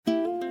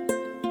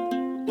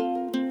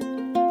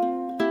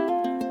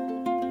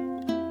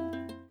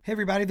Hey,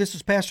 everybody, this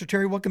is Pastor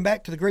Terry. Welcome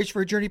back to the Grace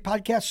for a Journey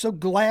podcast. So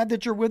glad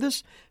that you're with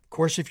us. Of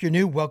course, if you're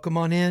new, welcome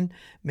on in.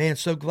 Man,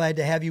 so glad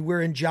to have you.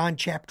 We're in John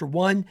chapter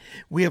 1.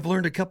 We have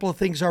learned a couple of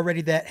things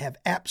already that have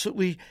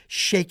absolutely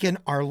shaken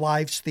our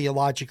lives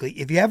theologically.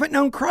 If you haven't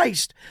known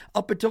Christ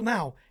up until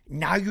now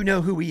you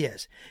know who he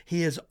is.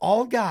 He is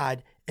all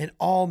God and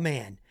all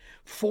man,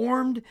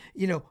 formed,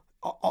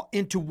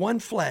 into one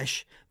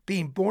flesh,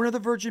 being born of the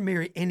Virgin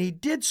Mary, and he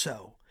did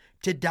so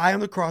to die on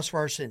the cross for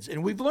our sins.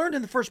 And we've learned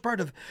in the first part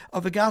of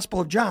the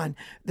Gospel of John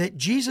that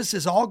Jesus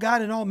is all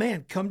God and all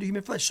man come to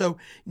human flesh. So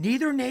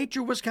neither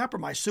nature was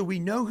compromised. So we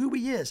know who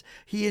he is.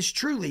 He is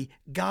truly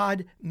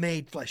God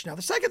made flesh. Now,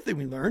 the second thing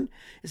we learned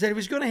is that he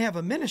was going to have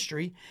a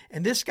ministry,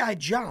 and this guy,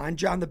 John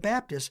the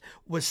Baptist,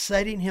 was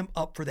setting him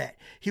up for that.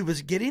 He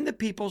was getting the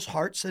people's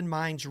hearts and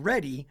minds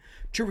ready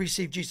to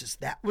receive Jesus.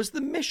 That was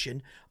the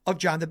mission of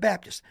John the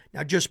Baptist.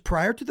 Now, just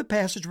prior to the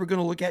passage we're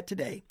going to look at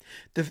today,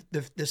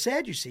 the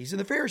Sadducees and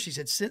the Pharisees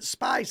had sent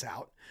spies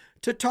out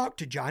to talk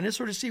to John and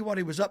sort of see what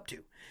he was up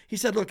to. He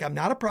said, look, I'm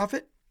not a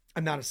prophet,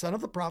 I'm not a son of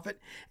the prophet,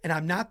 and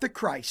I'm not the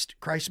Christ.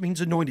 Christ means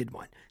anointed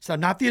one. So I'm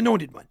not the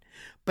anointed one,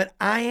 but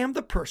I am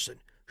the person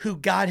who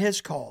God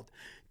has called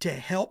to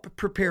help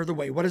prepare the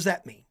way. What does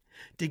that mean?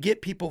 To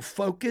get people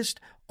focused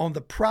on the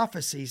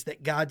prophecies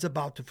that God's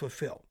about to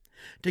fulfill,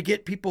 to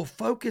get people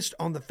focused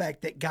on the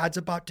fact that God's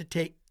about to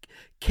take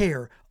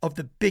care of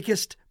the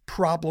biggest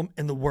problem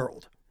in the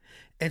world.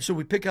 And so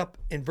we pick up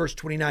in verse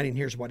 29, and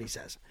here's what he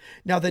says.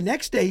 Now, the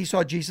next day he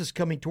saw Jesus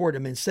coming toward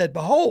him and said,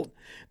 behold,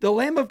 the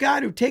Lamb of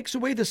God who takes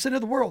away the sin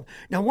of the world.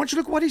 Now, I want you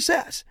to look what he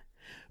says.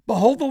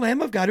 Behold, the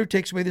Lamb of God who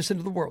takes away the sin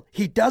of the world.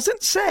 He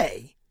doesn't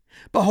say,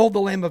 behold,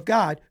 the Lamb of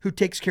God who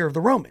takes care of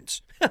the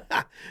Romans.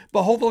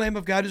 Behold, the Lamb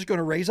of God who's going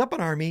to raise up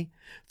an army,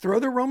 throw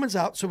the Romans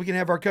out so we can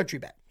have our country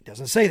back. He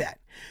doesn't say that.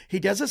 He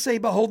doesn't say,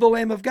 behold, the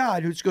Lamb of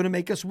God who's going to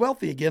make us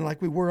wealthy again like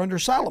we were under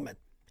Solomon.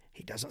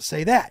 He doesn't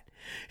say that.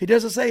 He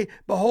doesn't say,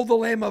 behold, the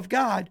Lamb of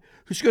God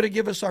who's going to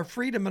give us our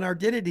freedom and our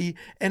identity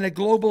and a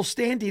global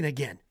standing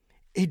again.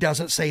 He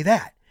doesn't say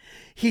that.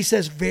 He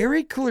says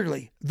very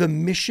clearly the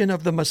mission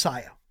of the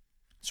Messiah.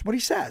 That's what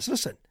he says.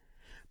 Listen,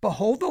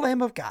 behold, the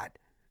Lamb of God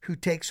who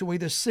takes away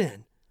the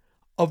sin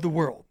of the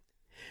world.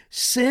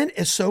 Sin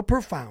is so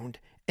profound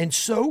and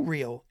so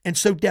real and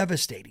so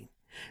devastating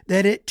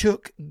that it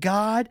took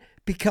God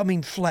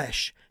becoming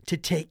flesh to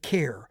take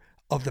care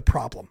of the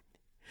problem.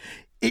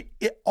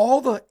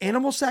 All the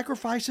animal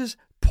sacrifices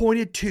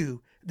pointed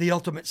to the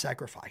ultimate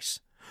sacrifice.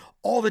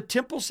 All the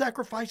temple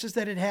sacrifices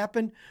that had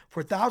happened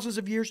for thousands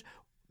of years,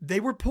 they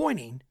were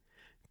pointing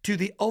to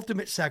the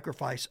ultimate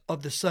sacrifice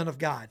of the Son of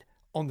God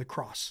on the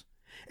cross.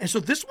 And so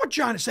this is what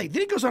John is saying.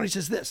 Then he goes on, he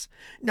says this,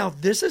 now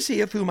this is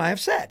he of whom I have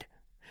said.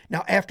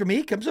 Now after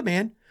me comes a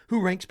man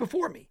who ranks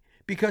before me,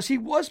 because he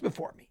was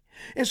before me.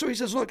 And so he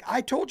says, look,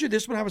 I told you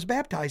this when I was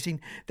baptizing,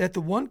 that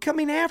the one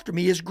coming after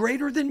me is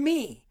greater than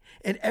me.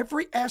 In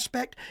every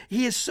aspect,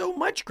 he is so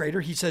much greater.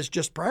 He says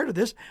just prior to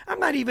this, I'm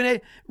not even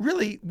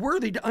really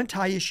worthy to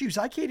untie his shoes.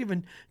 I can't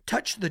even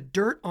touch the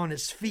dirt on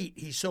his feet.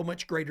 He's so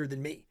much greater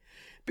than me.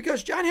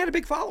 Because John had a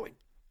big following.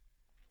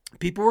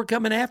 People were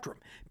coming after him.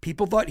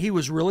 People thought he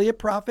was really a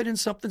prophet and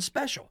something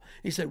special.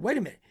 He said, wait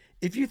a minute,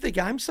 if you think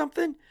I'm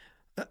something,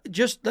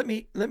 just let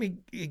me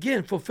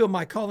again fulfill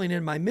my calling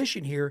and my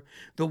mission here.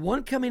 The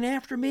one coming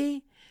after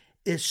me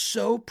is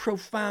so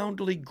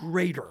profoundly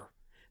greater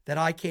that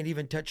I can't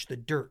even touch the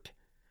dirt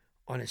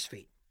on his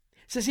feet.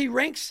 It says he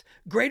ranks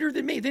greater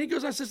than me. Then he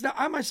goes on and says, now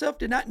I myself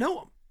did not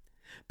know him,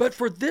 but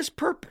for this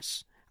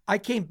purpose I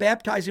came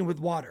baptizing with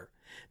water,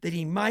 that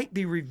he might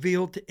be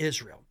revealed to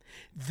Israel.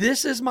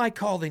 This is my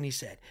calling, he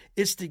said,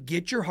 is to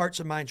get your hearts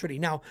and minds ready.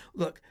 Now,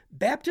 look,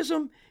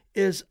 baptism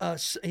is,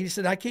 he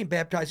said, I came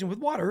baptizing with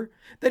water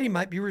that he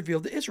might be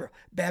revealed to Israel.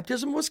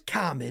 Baptism was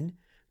common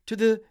to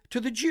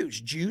the Jews.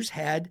 Jews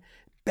had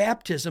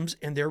baptisms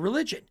in their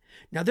religion.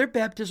 Now, their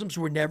baptisms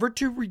were never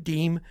to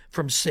redeem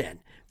from sin.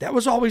 That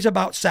was always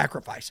about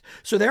sacrifice.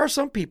 So there are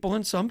some people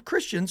and some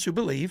Christians who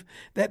believe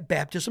that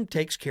baptism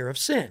takes care of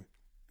sin.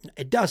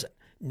 It doesn't.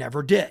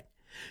 Never did.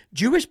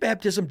 Jewish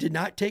baptism did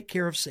not take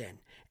care of sin.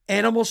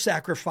 Animal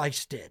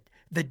sacrifice did.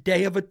 The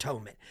Day of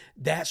Atonement.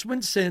 That's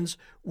when sins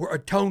were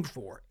atoned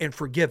for and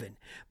forgiven.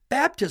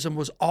 Baptism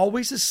was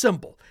always a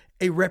symbol,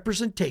 a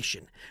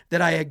representation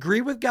that I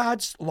agree with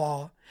God's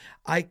law,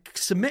 I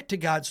submit to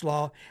God's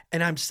law,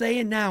 and I'm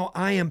saying now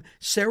I am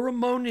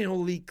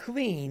ceremonially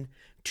clean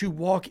to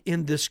walk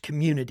in this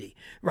community.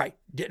 Right,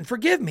 didn't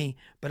forgive me,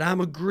 but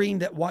I'm agreeing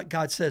that what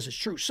God says is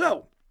true.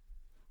 So,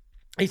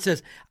 he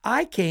says,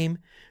 I came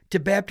to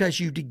baptize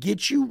you to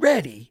get you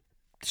ready.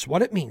 That's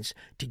what it means,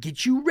 to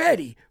get you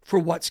ready for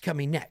what's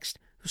coming next.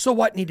 So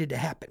what needed to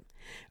happen?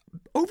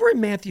 Over in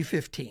Matthew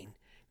 15,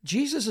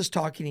 Jesus is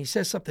talking, he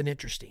says something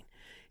interesting.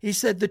 He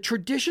said, the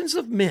traditions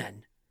of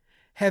men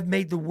have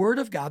made the word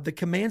of God, the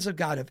commands of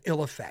God, of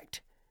ill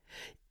effect.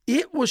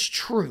 It was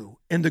true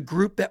in the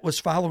group that was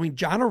following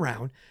John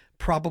around,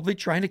 probably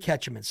trying to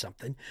catch him in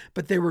something,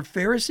 but they were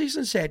Pharisees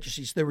and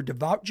Sadducees. They were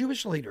devout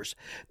Jewish leaders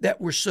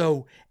that were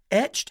so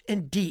etched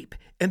and deep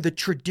in the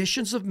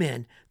traditions of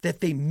men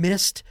that they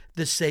missed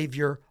the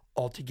Savior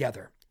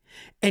altogether.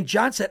 And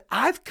John said,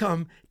 I've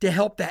come to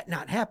help that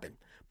not happen.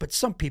 But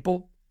some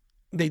people,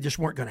 they just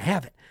weren't going to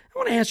have it. I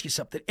want to ask you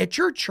something. At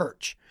your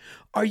church,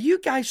 are you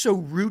guys so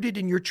rooted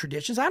in your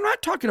traditions? I'm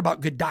not talking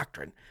about good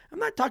doctrine. I'm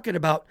not talking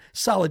about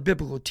solid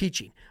biblical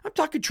teaching. I'm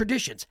talking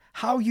traditions,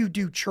 how you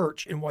do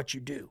church and what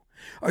you do.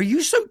 Are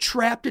you so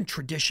trapped in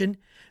tradition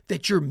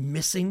that you're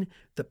missing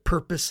the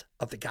purpose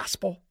of the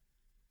gospel?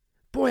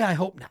 Boy, I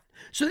hope not.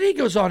 So then he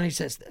goes on and he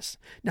says this.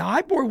 Now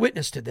I bore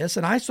witness to this,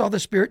 and I saw the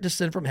Spirit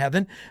descend from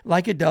heaven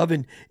like a dove,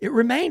 and it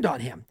remained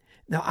on him.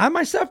 Now I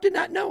myself did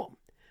not know him,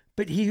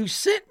 but he who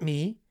sent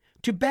me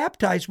to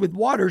baptize with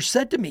water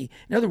said to me,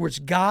 in other words,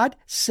 God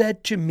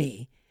said to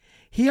me,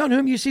 he on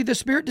whom you see the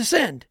Spirit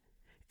descend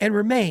and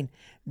remain,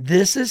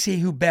 this is he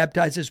who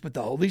baptizes with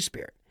the Holy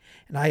Spirit.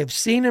 And I have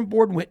seen and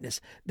borne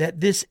witness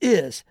that this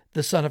is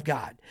the Son of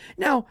God.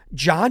 Now,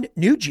 John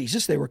knew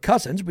Jesus. They were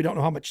cousins. We don't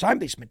know how much time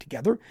they spent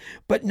together.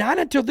 But not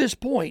until this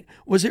point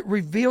was it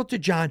revealed to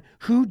John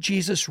who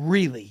Jesus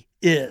really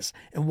is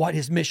and what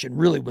his mission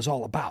really was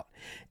all about.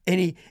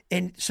 And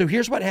so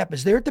here's what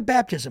happens. There at the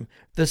baptism,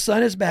 the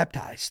Son is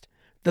baptized,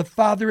 the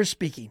Father is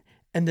speaking,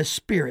 and the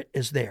Spirit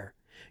is there.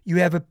 You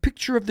have a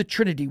picture of the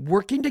Trinity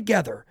working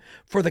together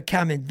for the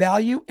common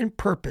value and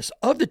purpose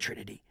of the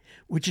Trinity,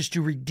 which is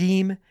to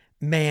redeem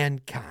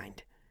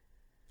mankind.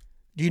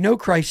 Do you know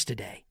Christ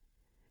today?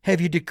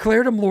 Have you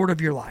declared him Lord of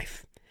your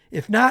life?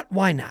 If not,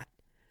 why not?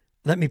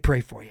 Let me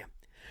pray for you.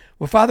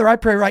 Well, Father, I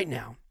pray right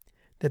now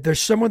that there's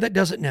someone that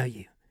doesn't know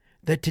you,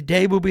 that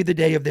today will be the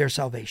day of their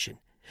salvation,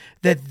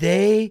 that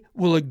they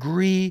will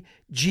agree,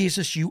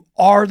 Jesus, you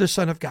are the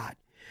Son of God.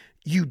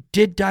 You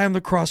did die on the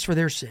cross for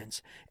their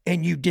sins,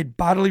 and you did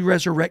bodily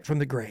resurrect from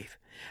the grave.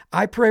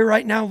 I pray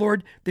right now,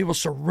 Lord, they will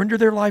surrender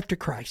their life to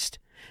Christ.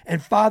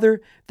 And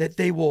Father, that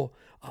they will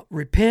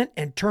repent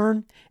and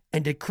turn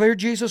and declare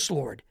Jesus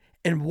Lord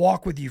and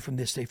walk with you from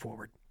this day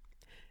forward.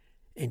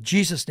 In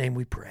Jesus' name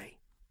we pray.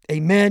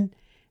 Amen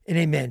and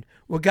amen.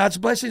 Well, God's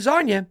blessings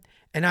on you,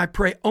 and I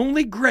pray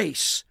only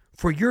grace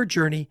for your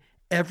journey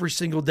every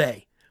single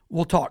day.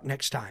 We'll talk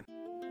next time.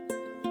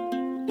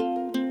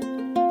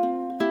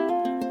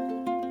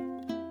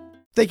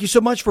 Thank you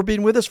so much for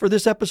being with us for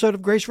this episode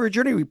of Grace for a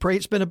Journey. We pray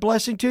it's been a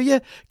blessing to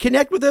you.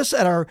 Connect with us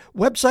at our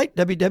website,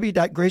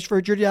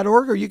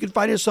 www.graceforajourney.org, or you can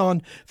find us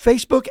on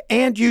Facebook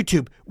and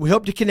YouTube. We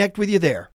hope to connect with you there.